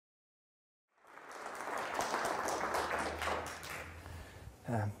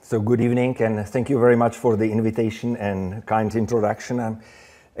So good evening, and thank you very much for the invitation and kind introduction.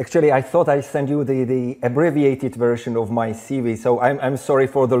 Actually, I thought I sent you the abbreviated version of my CV, so I'm sorry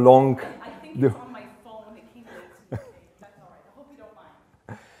for the long... I think it's on my phone. It came late to me. That's all right. I hope you don't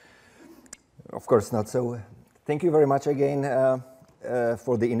mind. Of course not. So thank you very much again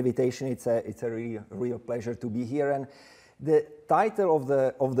for the invitation. It's a real pleasure to be here. And the title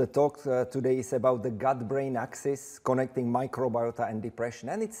of the talk today is about the gut-brain axis connecting microbiota and depression.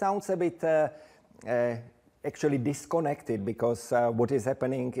 And it sounds a bit actually disconnected because what is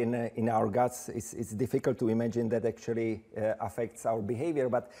happening in our guts is difficult to imagine that actually affects our behavior.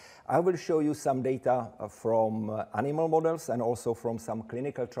 But I will show you some data from animal models and also from some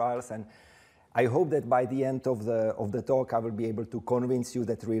clinical trials. And I hope that by the end of the talk I will be able to convince you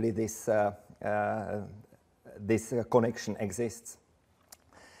that really this connection exists.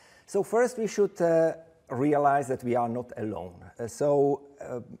 So first we should realize that we are not alone.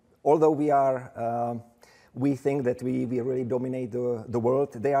 Although we think that we really dominate the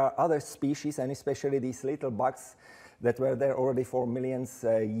world, there are other species, and especially these little bugs that were there already for millions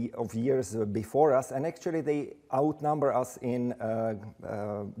of years before us, and actually they outnumber us in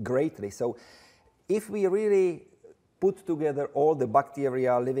greatly. So if we really put together all the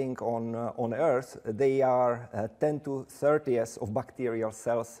bacteria living on Earth, they are 10 to 30th of bacterial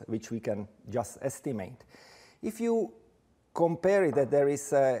cells, which we can just estimate. If you compare it, that there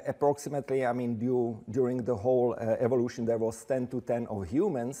is approximately, I mean, during the whole evolution, there was 10 to 10 of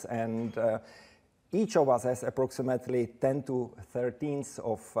humans, and each of us has approximately 10 to 13th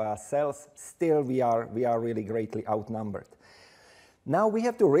of cells. Still, we are really greatly outnumbered. Now we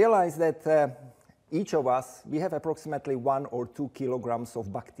have to realize that each of us, we have approximately 1 or 2 kilograms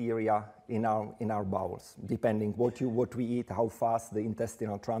of bacteria in our bowels, depending what we eat, how fast the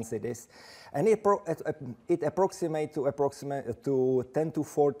intestinal transit is. And it approximates to 10 to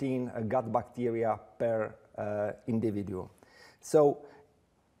 14 gut bacteria per individual. So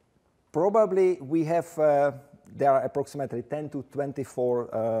probably we have, there are approximately 10 to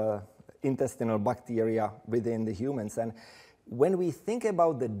 24 intestinal bacteria within the humans. And when we think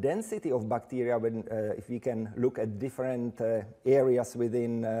about the density of bacteria, if we can look at different areas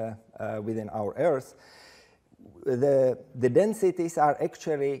within our Earth, the densities are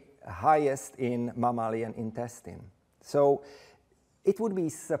actually highest in mammalian intestine. So it would be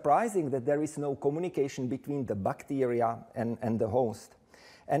surprising that there is no communication between the bacteria and the host.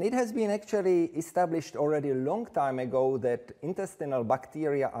 And it has been actually established already a long time ago that intestinal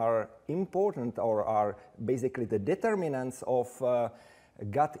bacteria are important, or are basically the determinants of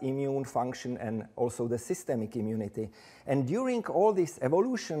gut immune function and also the systemic immunity. And during all this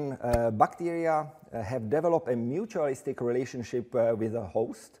evolution, bacteria have developed a mutualistic relationship with the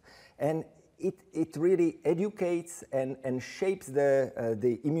host, and it really educates and shapes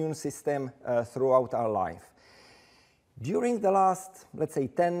the immune system throughout our life. During the last, let's say,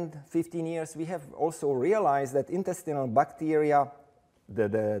 10, 15 years, we have also realized that intestinal bacteria,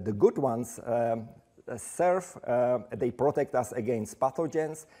 the good ones, they protect us against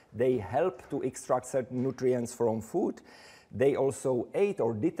pathogens, they help to extract certain nutrients from food, they also aid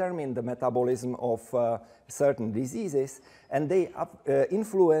or determine the metabolism of certain diseases, and they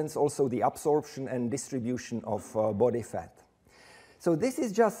influence also the absorption and distribution of body fat. So this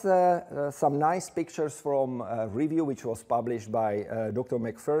is just some nice pictures from a review which was published by Dr.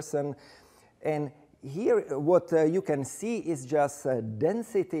 McPherson. And here what you can see is just a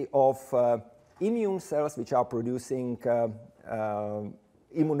density of immune cells which are producing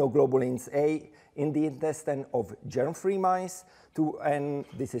immunoglobulins A in the intestine of germ-free mice, and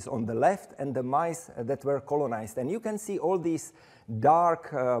this is on the left, and the mice that were colonized. And you can see all these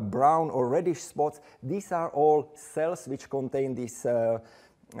dark brown or reddish spots. These are all cells which contain these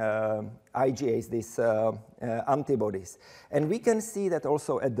IgAs, these antibodies. And we can see that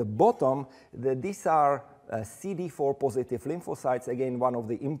also at the bottom, these are CD4 positive lymphocytes, again, one of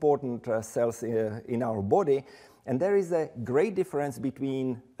the important cells in our body. And there is a great difference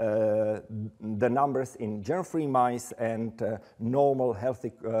between the numbers in germ-free mice and normal,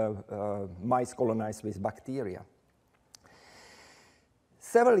 healthy mice colonized with bacteria.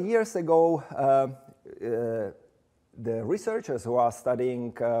 Several years ago, the researchers who are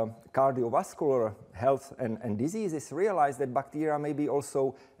studying cardiovascular health and diseases realized that bacteria may be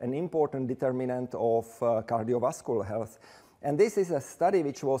also an important determinant of cardiovascular health. And this is a study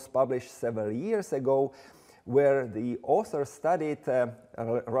which was published several years ago, where the authors studied a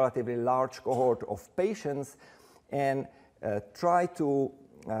relatively large cohort of patients and tried to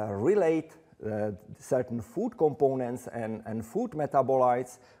relate certain food components and food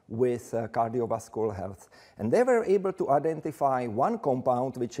metabolites with cardiovascular health. And they were able to identify one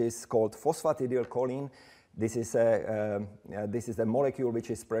compound which is called phosphatidylcholine. This is a molecule which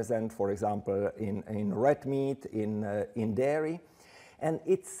is present, for example, in red meat, in dairy. And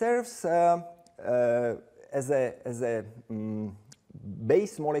it serves as a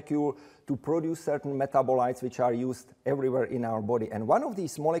base molecule to produce certain metabolites which are used everywhere in our body. And one of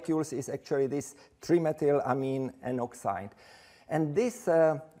these molecules is actually this trimethylamine N-oxide. And this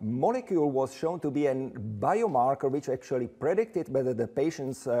molecule was shown to be a biomarker which actually predicted whether the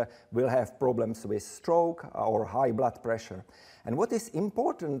patients will have problems with stroke or high blood pressure. And what is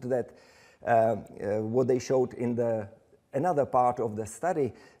important that what they showed in another part of the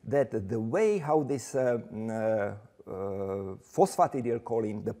study, that the way how this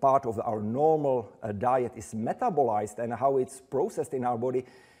phosphatidylcholine, the part of our normal diet, is metabolized and how it's processed in our body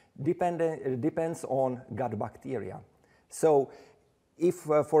depends on gut bacteria. So if,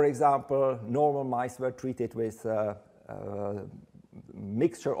 for example, normal mice were treated with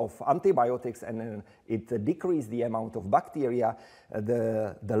mixture of antibiotics and it decreased the amount of bacteria,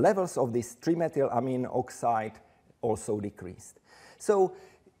 the levels of this trimethylamine oxide also decreased. So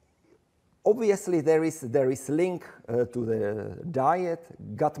obviously there is link to the diet,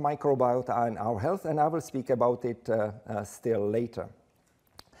 gut microbiota and our health, and I will speak about it still later.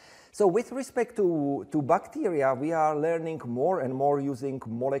 So with respect to bacteria, we are learning more and more using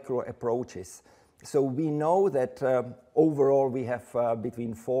molecular approaches. So we know that overall we have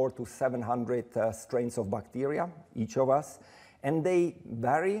between 400 to 700 strains of bacteria, each of us, and they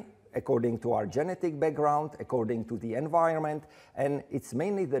vary according to our genetic background, according to the environment, and it's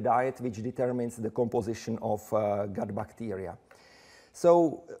mainly the diet which determines the composition of gut bacteria.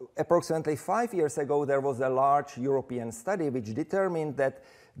 So approximately 5 years ago, there was a large European study which determined that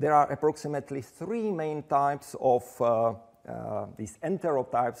there are approximately 3 main types of these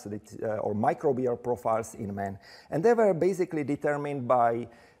enterotypes or microbial profiles in men. And they were basically determined by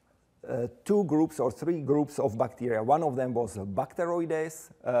 2 groups or 3 groups of bacteria. One of them was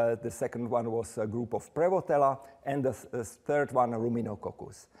Bacteroides, the second one was a group of Prevotella, and the third one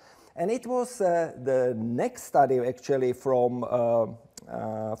Ruminococcus. And it was the next study actually from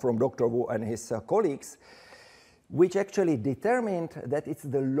Dr. Wu and his colleagues, which actually determined that it's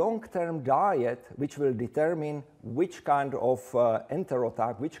the long-term diet which will determine which kind of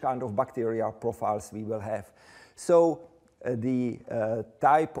enterotype, which kind of bacteria profiles we will have. So the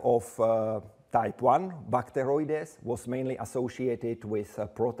type of type 1, Bacteroides, was mainly associated with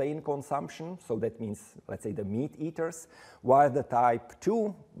protein consumption, so that means, let's say, the meat eaters, while the type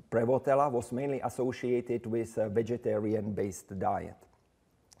 2, Prevotella, was mainly associated with a vegetarian-based diet.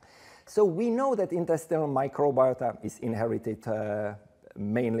 So we know that intestinal microbiota is inherited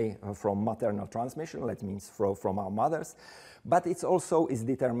mainly from maternal transmission, that means from our mothers, but it also is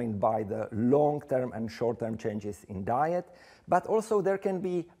determined by the long-term and short-term changes in diet, but also there can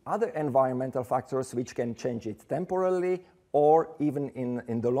be other environmental factors which can change it temporarily or even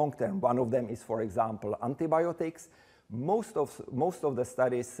in the long term. One of them is, for example, antibiotics. Most of the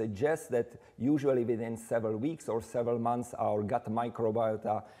studies suggest that usually within several weeks or several months our gut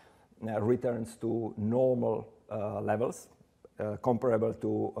microbiota returns to normal levels, comparable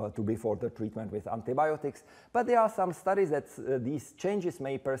to before the treatment with antibiotics. But there are some studies that these changes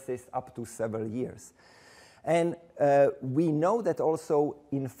may persist up to several years. And we know that also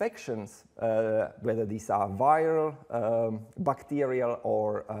infections, whether these are viral, bacterial,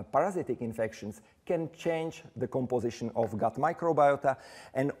 or parasitic infections, can change the composition of gut microbiota.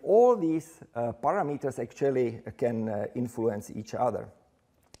 And all these parameters actually can influence each other.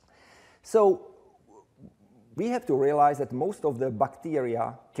 So we have to realize that most of the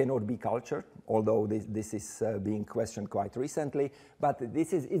bacteria cannot be cultured, although this is being questioned quite recently. But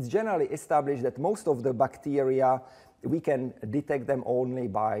it's generally established that most of the bacteria, we can detect them only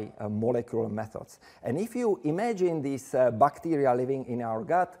by molecular methods. And if you imagine these bacteria living in our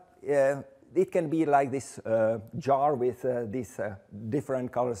gut, it can be like this jar with these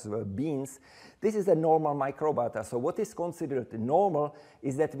different colors of beans. This is a normal microbiota. So what is considered normal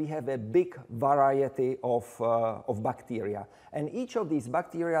is that we have a big variety of bacteria. And each of these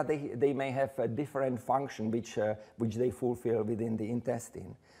bacteria, they may have a different function which they fulfill within the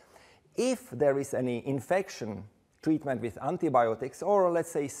intestine. If there is any infection, treatment with antibiotics, or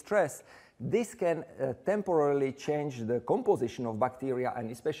let's say stress, this can temporarily change the composition of bacteria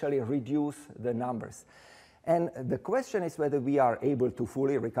and especially reduce the numbers. And the question is whether we are able to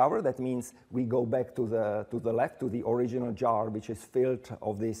fully recover. That means we go back to the left, to the original jar, which is filled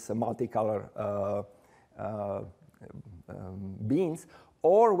of these multicolor beans,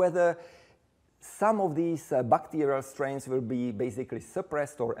 or whether some of these bacterial strains will be basically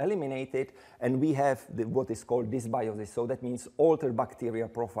suppressed or eliminated, and we have what is called dysbiosis. So that means altered bacteria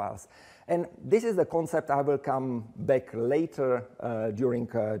profiles. And this is the concept I will come back later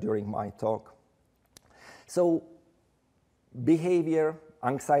during my talk. So behavior,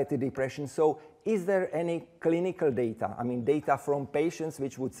 anxiety, depression. So is there any clinical data? I mean, data from patients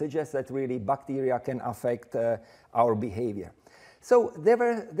which would suggest that really bacteria can affect our behavior. So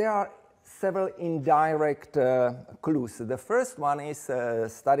there are several indirect clues. The first one is a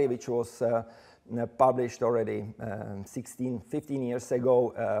study which was published already 15 years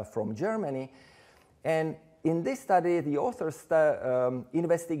ago from Germany. And in this study, the authors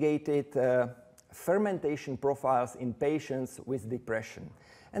investigated fermentation profiles in patients with depression.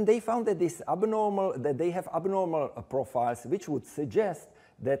 And they found that they have abnormal profiles, which would suggest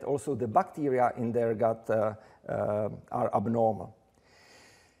that also the bacteria in their gut are abnormal.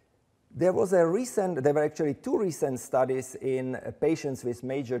 There were actually two recent studies in patients with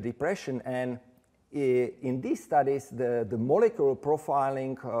major depression, and in these studies, the molecular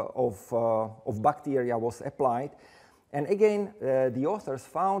profiling of bacteria was applied. And again, the authors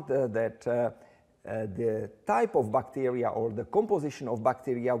found that the type of bacteria or the composition of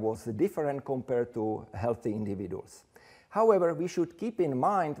bacteria was different compared to healthy individuals. However, we should keep in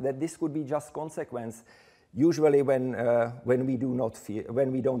mind that this could be just consequence. Usually when we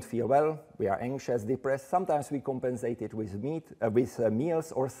don't feel well, we are anxious, depressed. Sometimes we compensate it with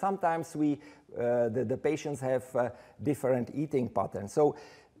meals, or sometimes the patients have different eating patterns. So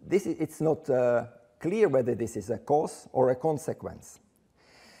it's not clear whether this is a cause or a consequence.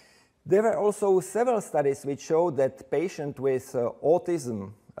 There were also several studies which showed that patients with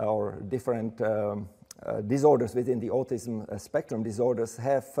autism or different disorders within the autism spectrum disorders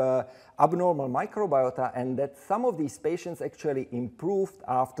have abnormal microbiota, and that some of these patients actually improved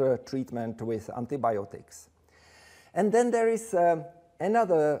after treatment with antibiotics. And then there is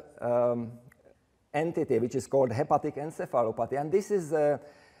another entity which is called hepatic encephalopathy, and this is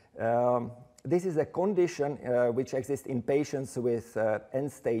a condition which exists in patients with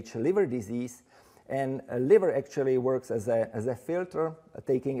end-stage liver disease. And liver actually works as a filter,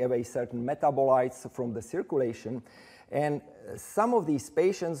 taking away certain metabolites from the circulation. And some of these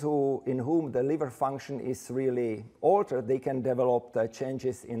patients in whom the liver function is really altered, they can develop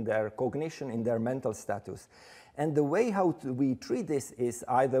changes in their cognition, in their mental status. And the way we treat this is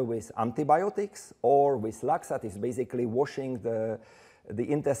either with antibiotics or with laxatives, basically washing the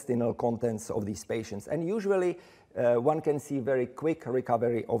intestinal contents of these patients. And usually one can see very quick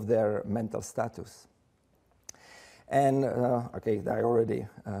recovery of their mental status. And, okay, I already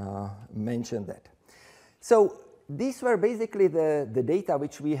mentioned that. So these were basically the data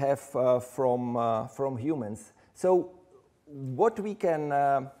which we have from humans. So what we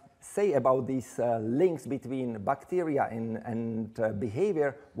can say about these links between bacteria and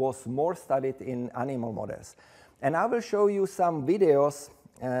behavior was more studied in animal models. And I will show you some videos,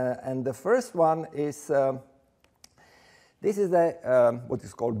 and the first one is, this is what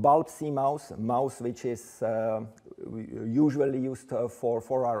is called bulb C mouse, which is usually used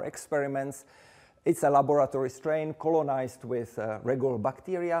for our experiments. It's a laboratory strain colonized with regular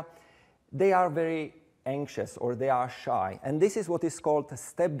bacteria. They are very anxious, or they are shy. And this is what is called a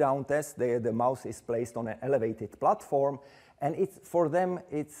step-down test. The mouse is placed on an elevated platform, and for them,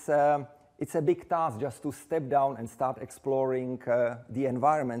 it's a big task just to step down and start exploring the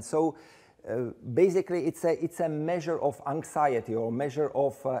environment. So basically, it's a measure of anxiety or measure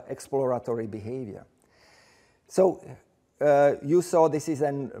of exploratory behavior. So you saw this is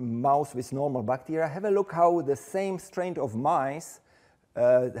a mouse with normal bacteria. Have a look how the same strain of mice,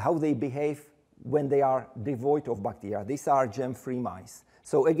 how they behave when they are devoid of bacteria. These are germ-free mice.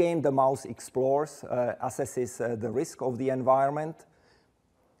 So again, the mouse explores, assesses the risk of the environment.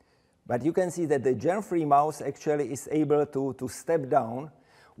 But you can see that the germ-free mouse actually is able to step down,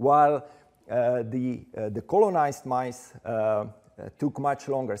 while the colonized mice took much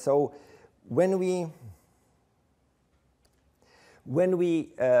longer. So when we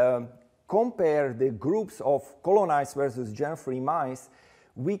compare the groups of colonized versus germ-free mice,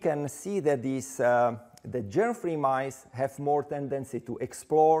 we can see that the germ-free mice have more tendency to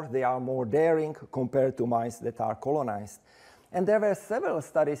explore. They are more daring compared to mice that are colonized. And there were several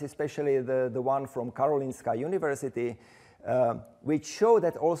studies, especially the one from Karolinska University, which show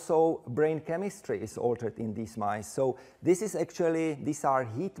that also brain chemistry is altered in these mice. So these are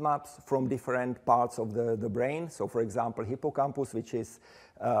heat maps from different parts of the brain. So for example, hippocampus, which is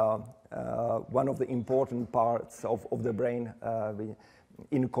one of the important parts of the brain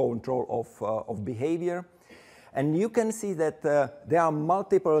in control of behavior. And you can see that there are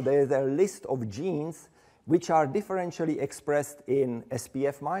multiple, there's a list of genes which are differentially expressed in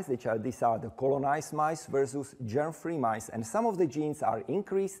SPF mice, these are the colonized mice versus germ-free mice. And some of the genes are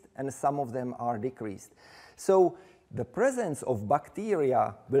increased and some of them are decreased. So the presence of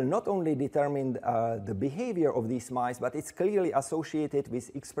bacteria will not only determine the behavior of these mice, but it's clearly associated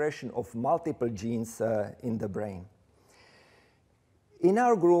with expression of multiple genes in the brain. In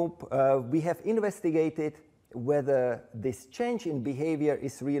our group, we have investigated whether this change in behavior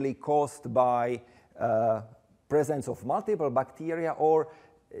is really caused by presence of multiple bacteria or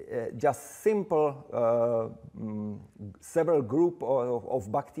just simple several group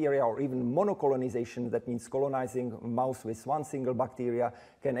of bacteria, or even monocolonization, that means colonizing mouse with one single bacteria,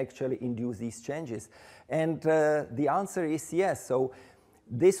 can actually induce these changes. And the answer is yes. So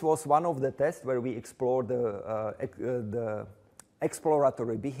this was one of the tests where we explored the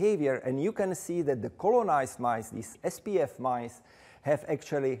exploratory behavior, and you can see that the colonized mice, these SPF mice, have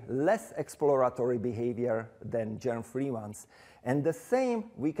actually less exploratory behavior than germ-free ones. And the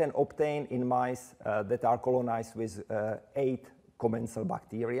same we can obtain in mice that are colonized with 8 commensal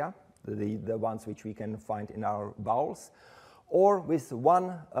bacteria, the ones which we can find in our bowels, or with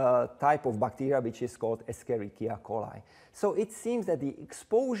one type of bacteria which is called Escherichia coli. So it seems that the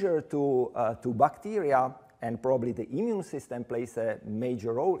exposure to bacteria, and probably the immune system plays a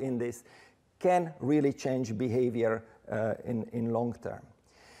major role in this, can really change behavior in long term.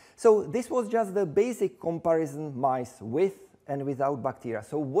 So this was just the basic comparison, mice with and without bacteria.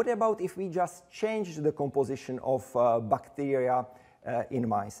 So what about if we just change the composition of bacteria in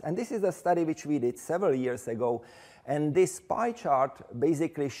mice? And this is a study which we did several years ago. And this pie chart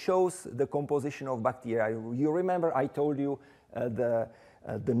basically shows the composition of bacteria. You remember I told you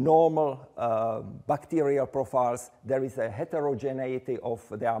the normal bacterial profiles, there is a heterogeneity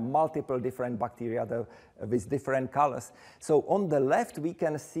there are multiple different bacteria with different colors. So on the left, we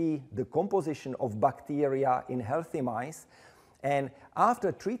can see the composition of bacteria in healthy mice. And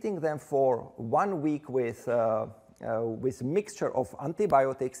after treating them for 1 week with mixture of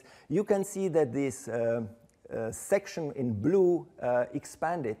antibiotics, you can see that this section in blue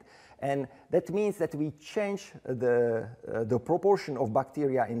expanded. And that means that we change the proportion of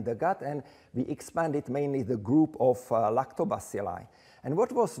bacteria in the gut, and we expanded mainly the group of lactobacilli. And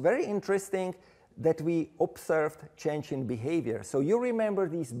what was very interesting, that we observed change in behavior. So you remember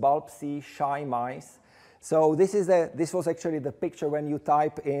these bulb C shy mice. So this was actually the picture when you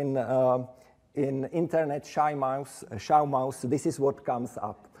type in internet shy mouse, this is what comes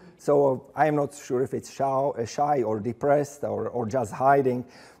up. So I'm not sure if it's shy or depressed or just hiding.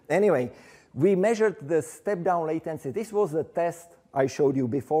 Anyway, we measured the step-down latency. This was the test I showed you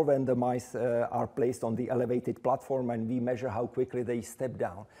before, when the mice are placed on the elevated platform and we measure how quickly they step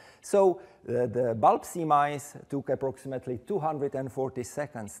down. So the bulb C mice took approximately 240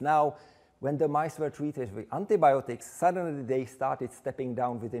 seconds. Now, when the mice were treated with antibiotics, suddenly they started stepping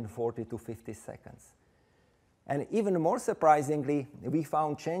down within 40 to 50 seconds. And even more surprisingly, we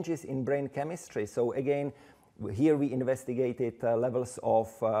found changes in brain chemistry. So again, here we investigated levels of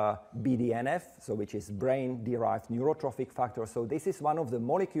BDNF, so which is brain-derived neurotrophic factor. So this is one of the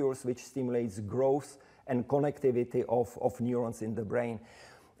molecules which stimulates growth and connectivity of neurons in the brain.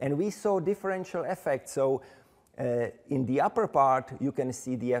 And we saw differential effects. So in the upper part, you can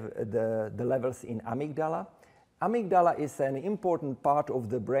see the levels in amygdala. Amygdala is an important part of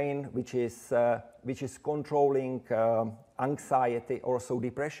the brain which is controlling anxiety, also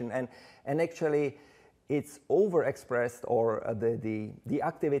depression, and actually it's overexpressed, or the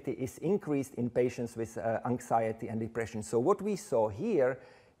activity is increased in patients with anxiety and depression. So what we saw here,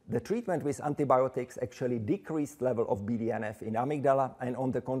 the treatment with antibiotics actually decreased level of BDNF in amygdala, and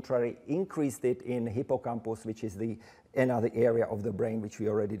on the contrary, increased it in hippocampus, which is another area of the brain which we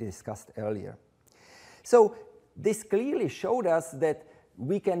already discussed earlier. So this clearly showed us that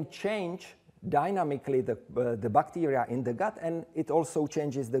we can change dynamically the bacteria in the gut, and it also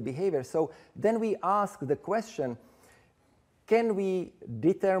changes the behavior. So then we ask the question, can we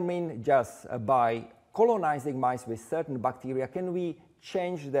determine just by colonizing mice with certain bacteria, can we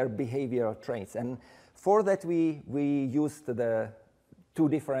change their behavioral traits? And for that we used the 2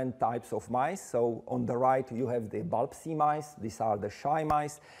 different types of mice. So on the right you have the bulb C mice, these are the shy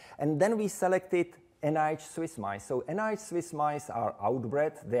mice, and then we selected NIH Swiss mice. So NIH Swiss mice are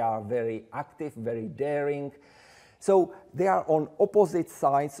outbred, they are very active, very daring. So they are on opposite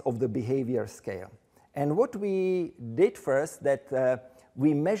sides of the behavior scale. And what we did first, that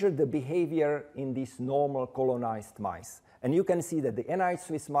we measured the behavior in these normal colonized mice. And you can see that the NIH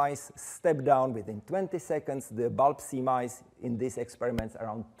Swiss mice step down within 20 seconds, the bulb C mice in these experiments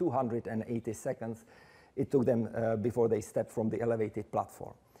around 280 seconds. it took them before they stepped from the elevated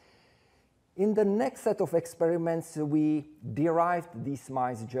platform. In the next set of experiments, we derived these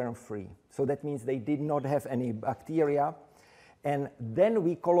mice germ-free. So that means they did not have any bacteria. And then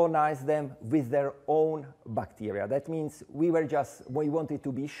we colonized them with their own bacteria. That means we wanted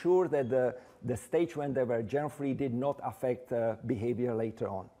to be sure that the stage when they were germ-free did not affect behavior later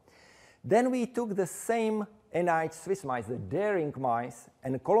on. Then we took the same NIH Swiss mice, the daring mice,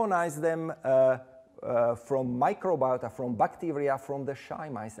 and colonized them from microbiota, from bacteria, from the shy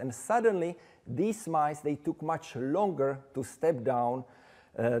mice. And suddenly, these mice, they took much longer to step down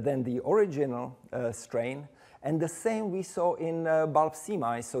than the original strain. And the same we saw in bulb C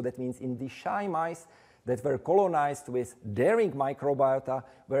mice, so that means in the shy mice that were colonized with daring microbiota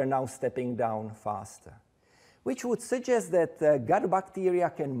were now stepping down faster, which would suggest that gut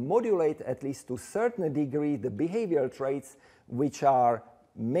bacteria can modulate, at least to a certain degree, the behavioral traits which are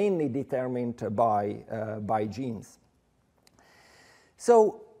mainly determined by genes.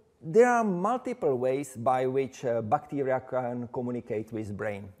 So there are multiple ways by which bacteria can communicate with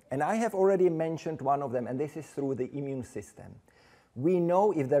brain. And I have already mentioned one of them, and this is through the immune system. We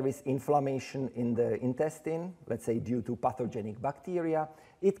know if there is inflammation in the intestine, let's say due to pathogenic bacteria,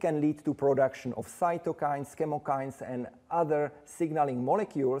 it can lead to production of cytokines, chemokines, and other signaling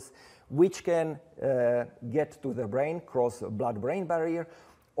molecules which can get to the brain, cross the blood-brain barrier,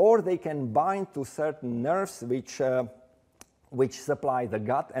 or they can bind to certain nerves which supply the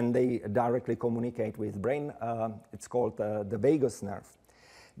gut, and they directly communicate with brain. It's called the vagus nerve.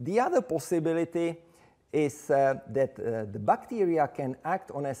 The other possibility is that the bacteria can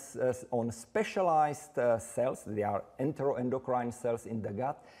act on specialized cells. They are enteroendocrine cells in the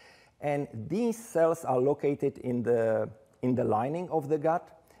gut, and these cells are located in the lining of the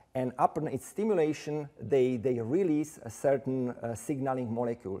gut, and upon its stimulation, they release certain signaling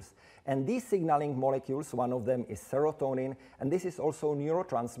molecules. And these signaling molecules, one of them is serotonin, and this is also a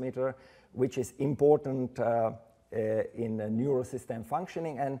neurotransmitter, which is important in neural system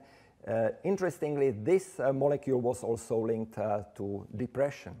functioning. And interestingly, this molecule was also linked to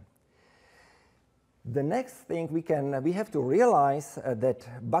depression. The next thing we have to realize that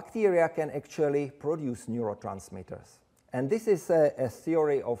bacteria can actually produce neurotransmitters. And this is a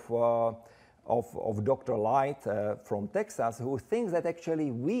theory of Dr. Light from Texas, who thinks that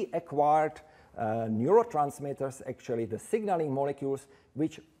actually we acquired neurotransmitters, actually the signaling molecules,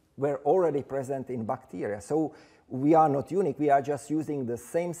 which were already present in bacteria. So we are not unique. We are just using the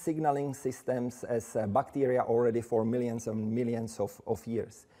same signaling systems as bacteria already for millions and millions of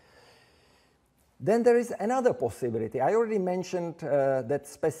years. Then there is another possibility. I already mentioned that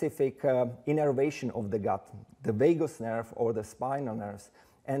specific innervation of the gut, the vagus nerve or the spinal nerves.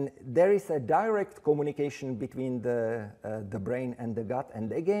 And there is a direct communication between the brain and the gut.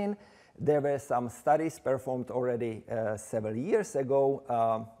 And again, there were some studies performed already several years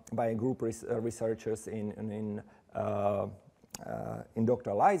ago by a group of researchers in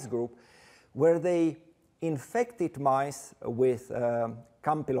Dr. Light's group, where they infected mice with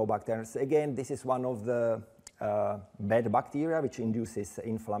Campylobacter. Again, this is one of the bad bacteria which induces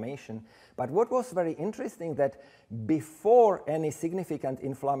inflammation. But what was very interesting that before any significant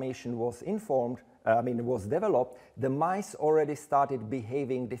inflammation was was developed, the mice already started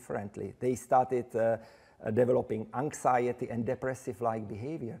behaving differently. They started developing anxiety and depressive-like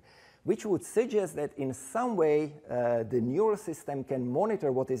behavior, which would suggest that in some way the neural system can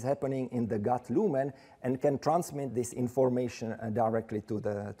monitor what is happening in the gut lumen and can transmit this information directly to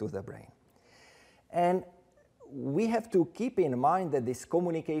the brain. And we have to keep in mind that this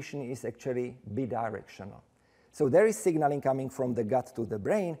communication is actually bidirectional. So there is signaling coming from the gut to the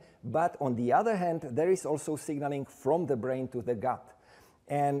brain, but on the other hand, there is also signaling from the brain to the gut.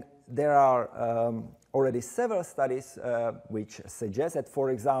 And there are already several studies which suggest that, for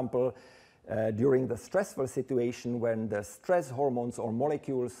example, during the stressful situation, when the stress hormones or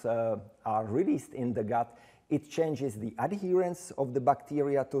molecules are released in the gut, it changes the adherence of the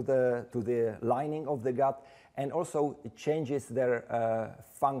bacteria to the lining of the gut, and also it changes their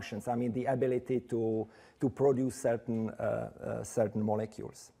functions, the ability to produce certain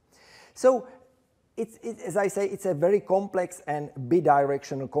molecules. So as I say, it's a very complex and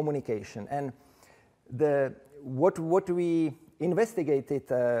bidirectional communication. And what we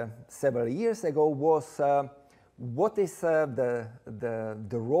investigated several years ago was what is the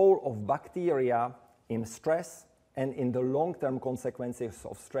role of bacteria in stress and in the long-term consequences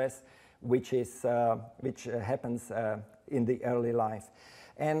of stress, which happens in the early life.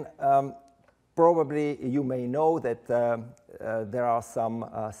 And probably you may know that there are some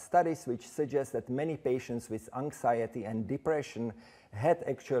studies which suggest that many patients with anxiety and depression had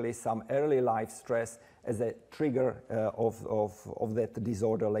actually some early life stress as a trigger of that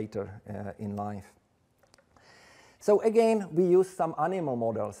disorder later in life. So again, we use some animal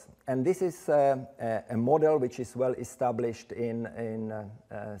models, and this is a model which is well established in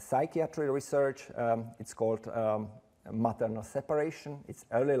psychiatry research. It's called maternal separation. It's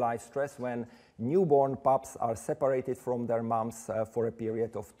early life stress when newborn pups are separated from their moms for a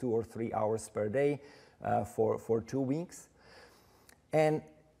period of 2 or 3 hours per day for 2 weeks. And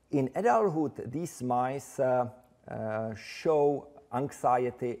in adulthood, these mice show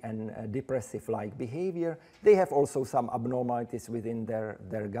anxiety and depressive-like behavior. They have also some abnormalities within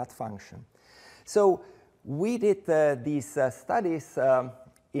their gut function. So we did these studies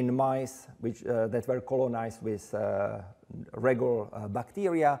in mice that were colonized with regular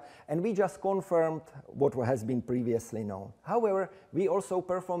bacteria, and we just confirmed what has been previously known. However, we also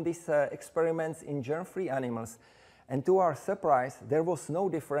performed these experiments in germ-free animals, and to our surprise, there was no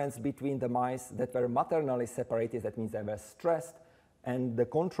difference between the mice that were maternally separated, that means they were stressed, and the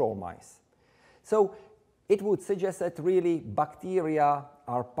control mice. So it would suggest that really bacteria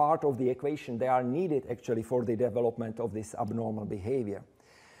are part of the equation. They are needed actually for the development of this abnormal behavior.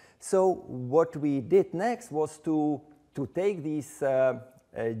 So what we did next was to take these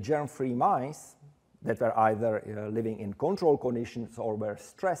germ-free mice that were either living in control conditions or were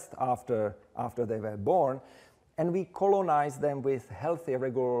stressed after they were born, and we colonized them with healthy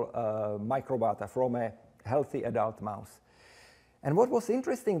regular microbiota from a healthy adult mouse. And what was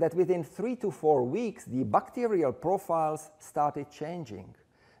interesting that within 3 to 4 weeks, the bacterial profiles started changing.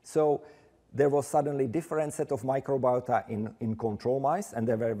 So there was suddenly different set of microbiota in control mice, and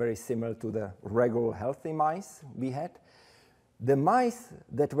they were very similar to the regular healthy mice we had. The mice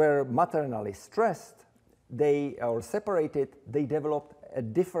that were maternally stressed, or separated, they developed a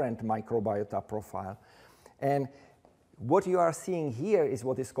different microbiota profile. And what you are seeing here is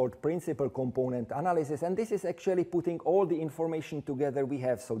what is called principal component analysis, and this is actually putting all the information together we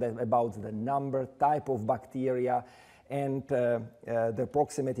have, so that about the number, type of bacteria, and the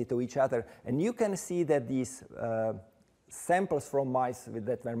proximity to each other. And you can see that these samples from mice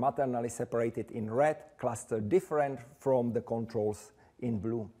that were maternally separated in red cluster different from the controls in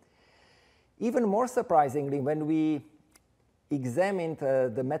blue. Even more surprisingly, when we examined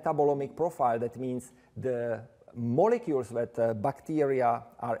the metabolomic profile, that means the molecules that bacteria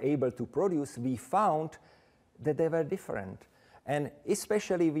are able to produce, we found that they were different. And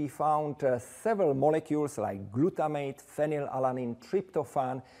especially we found several molecules like glutamate, phenylalanine,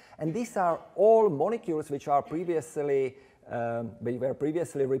 tryptophan, and these are all molecules which are previously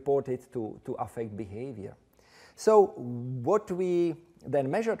reported to affect behavior. So what we then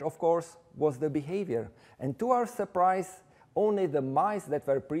measured, of course, was the behavior. And to our surprise, only the mice that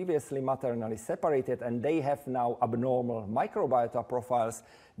were previously maternally separated, and they have now abnormal microbiota profiles,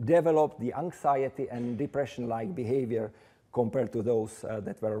 developed the anxiety and depression-like behavior compared to those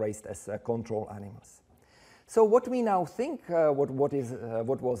that were raised as control animals. So what we now think, what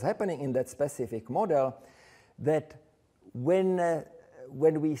was happening in that specific model, that when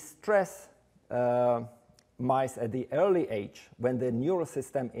we stress mice at the early age, when the neural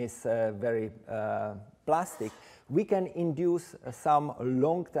system is very plastic, we can induce some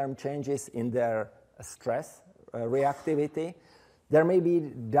long-term changes in their stress reactivity. There may be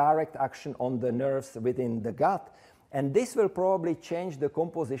direct action on the nerves within the gut, and this will probably change the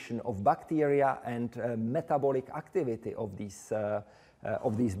composition of bacteria and metabolic activity of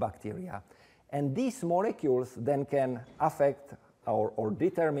these bacteria. And these molecules then can affect or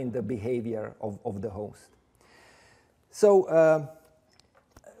determine the behavior of the host. So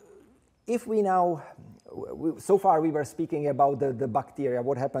if we now, so far we were speaking about the bacteria,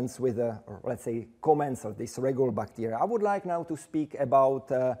 what happens with the, let's say, commensal, this regular bacteria. I would like now to speak about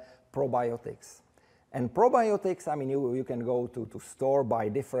probiotics. And probiotics, I mean, you can go to store, buy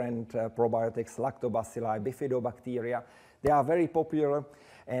different probiotics, lactobacilli, bifidobacteria. They are very popular.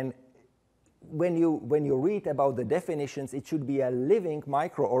 And when you read about the definitions, it should be a living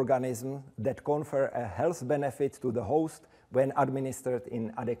microorganism that confer a health benefit to the host when administered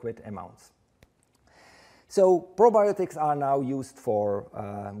in adequate amounts. So probiotics are now used for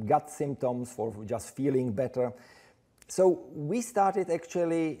gut symptoms, for just feeling better. So we started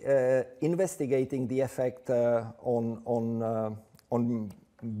actually investigating the effect on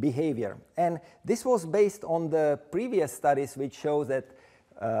behavior. And this was based on the previous studies which show that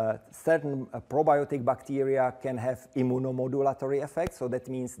certain probiotic bacteria can have immunomodulatory effects. So that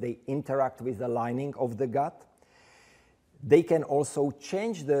means they interact with the lining of the gut. They can also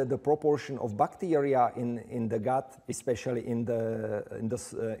change the proportion of bacteria in the gut, especially in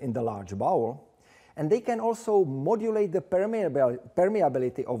the large bowel. And they can also modulate the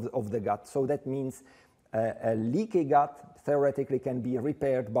permeability of the gut. So that means A leaky gut theoretically can be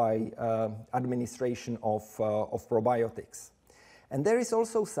repaired by administration of probiotics. And there is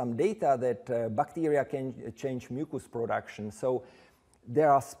also some data that bacteria can change mucus production. So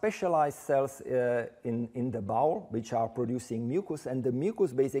there are specialized cells in the bowel which are producing mucus, and the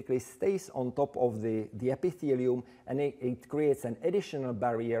mucus basically stays on top of the epithelium, and it creates an additional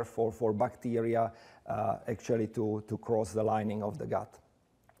barrier for bacteria actually to cross the lining of the gut.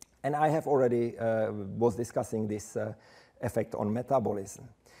 And I have already was discussing this effect on metabolism.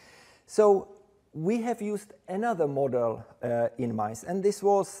 So we have used another model in mice, and this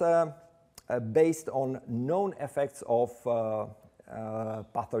was based on known effects of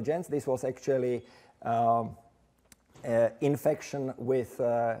pathogens. This was actually infection with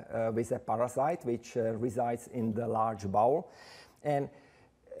a parasite which resides in the large bowel. And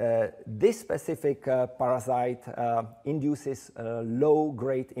this specific parasite induces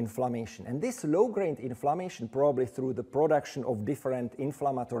low-grade inflammation. And this low-grade inflammation, probably through the production of different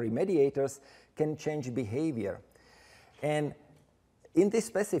inflammatory mediators, can change behavior. And in this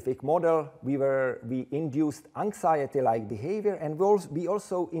specific model, we induced anxiety-like behavior, and we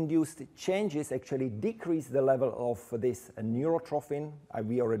also induced changes, actually decreased the level of this neurotrophin,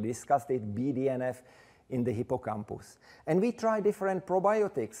 we already discussed it, BDNF, in the hippocampus. And we tried different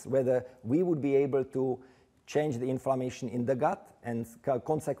probiotics, whether we would be able to change the inflammation in the gut and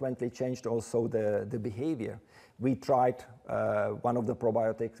consequently changed also the behavior. We tried one of the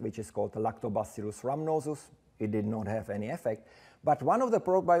probiotics, which is called Lactobacillus rhamnosus. It did not have any effect. But one of the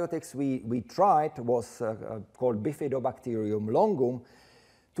probiotics we tried was called Bifidobacterium longum.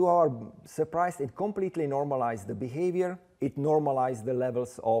 To our surprise, it completely normalized the behavior. It normalized the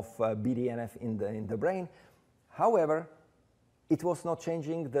levels of BDNF in the brain. However, it was not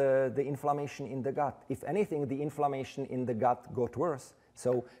changing the inflammation in the gut. If anything, the inflammation in the gut got worse.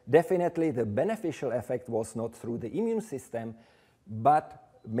 So definitely the beneficial effect was not through the immune system, but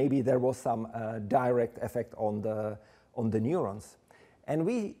maybe there was some direct effect on the neurons. And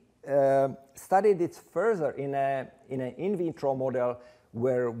we studied it further in an in vitro model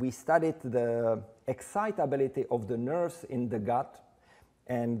where we studied the excitability of the nerves in the gut,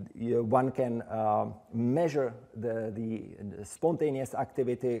 and one can measure the spontaneous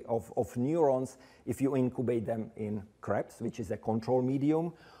activity of neurons if you incubate them in Krebs, which is a control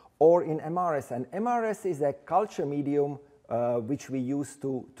medium, or in MRS. And MRS is a culture medium which we use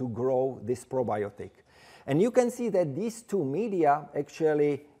to grow this probiotic. And you can see that these two media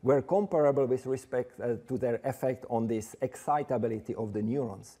actually were comparable with respect to their effect on this excitability of the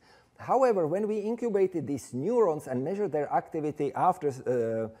neurons. However, when we incubated these neurons and measured their activity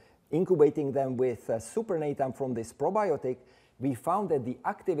after incubating them with supernatant from this probiotic, we found that the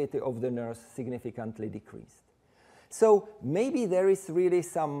activity of the nerves significantly decreased. So maybe there is really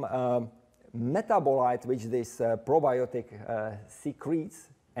some metabolite which this probiotic secretes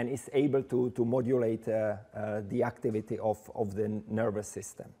and is able to modulate the activity of the nervous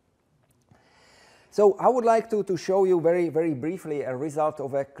system. So I would like to show you very, very briefly a result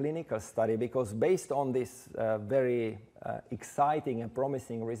of a clinical study, because based on this very exciting and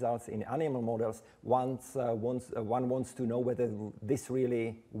promising results in animal models, one wants to know whether this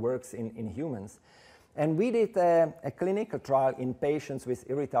really works in humans. And we did a clinical trial in patients with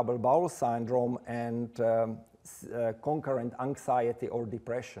irritable bowel syndrome and concurrent anxiety or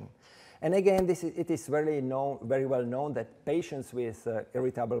depression. And again, it is very well known that patients with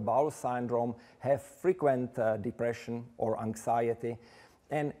irritable bowel syndrome have frequent depression or anxiety,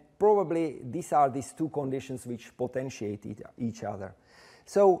 and probably these are these two conditions which potentiate each other.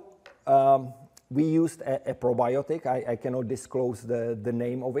 So we used a probiotic. I cannot disclose the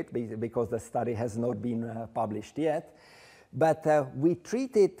name of it because the study has not been published yet. But we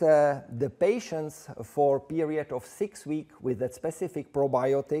treated the patients for a period of 6 weeks with that specific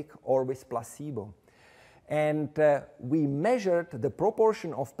probiotic or with placebo. And we measured the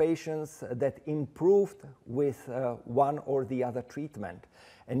proportion of patients that improved with one or the other treatment.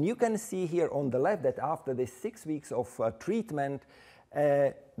 And you can see here on the left that after the 6 weeks of treatment,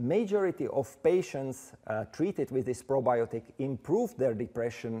 majority of patients treated with this probiotic improved their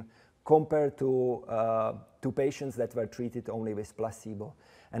depression compared to patients that were treated only with placebo.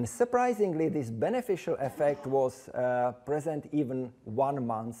 And surprisingly, this beneficial effect was present even 1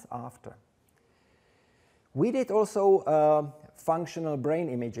 month after. We did also functional brain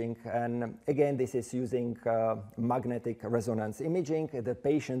imaging, and again, this is using magnetic resonance imaging. The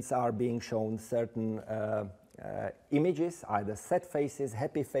patients are being shown certain images, either sad faces,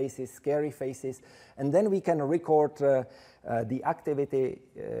 happy faces, scary faces, and then we can record the activity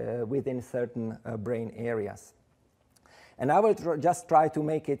within certain brain areas. And I will just try to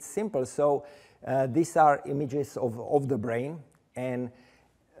make it simple. So These are images of the brain, and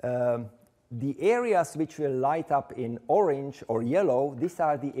the areas which will light up in orange or yellow, these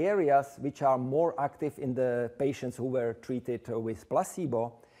are the areas which are more active in the patients who were treated with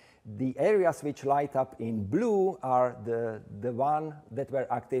placebo. The areas which light up in blue are the one that were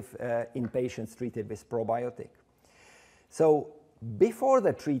active in patients treated with probiotic. So before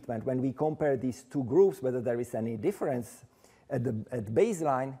the treatment, when we compare these two groups, whether there is any difference at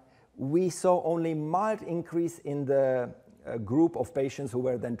baseline, we saw only mild increase in the group of patients who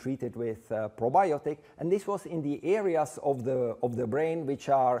were then treated with probiotic, and this was in the areas of the brain which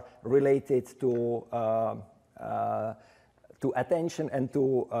are related to attention and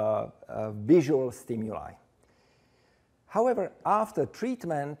to visual stimuli. However, after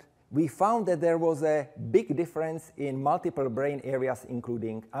treatment, we found that there was a big difference in multiple brain areas,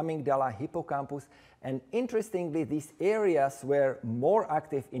 including amygdala, hippocampus, and interestingly, these areas were more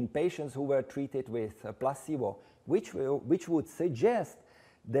active in patients who were treated with placebo, which would suggest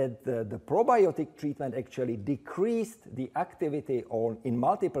that the probiotic treatment actually decreased the activity in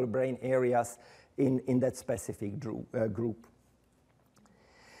multiple brain areas in that specific group.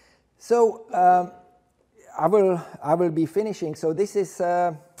 So I will be finishing. So this is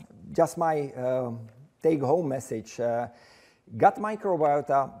just my take-home message. Gut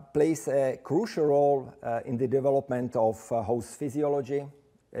microbiota plays a crucial role in the development of host physiology,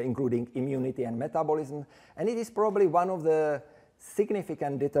 including immunity and metabolism, and it is probably one of the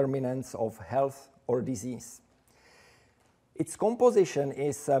significant determinants of health or disease. Its composition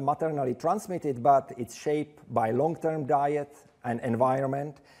is maternally transmitted, but it's shaped by long-term diet and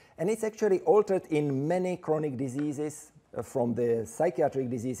environment, and it's actually altered in many chronic diseases. From the psychiatric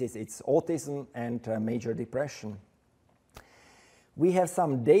diseases, it's autism and major depression. We have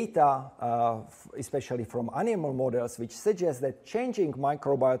some data, especially from animal models, which suggest that changing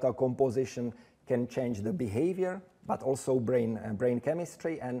microbiota composition can change the behavior, but also brain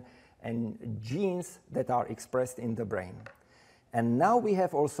chemistry and genes that are expressed in the brain. And now we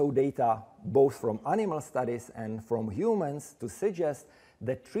have also data both from animal studies and from humans to suggest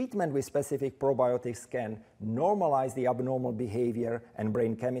that treatment with specific probiotics can normalize the abnormal behavior and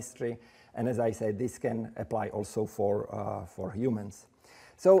brain chemistry. And as I said, this can apply also for humans.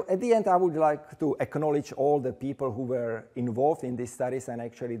 So at the end, I would like to acknowledge all the people who were involved in these studies, and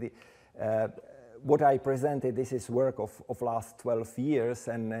actually what I presented, this is work of last 12 years.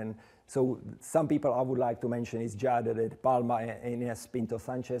 And so some people I would like to mention is Jade de Palma and Ines Pinto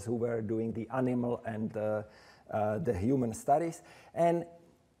Sanchez, who were doing the animal and the human studies. And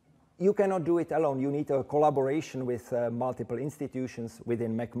you cannot do it alone. You need a collaboration with multiple institutions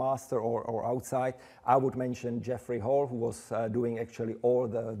within McMaster or outside. I would mention Jeffrey Hall, who was doing actually all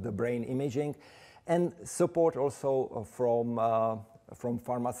the brain imaging, and support also from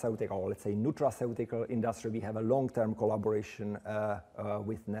pharmaceutical, or let's say nutraceutical industry. We have a long-term collaboration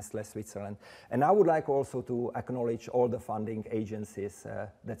with Nestlé Switzerland. And I would like also to acknowledge all the funding agencies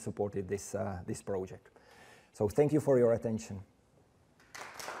that supported this project. So thank you for your attention.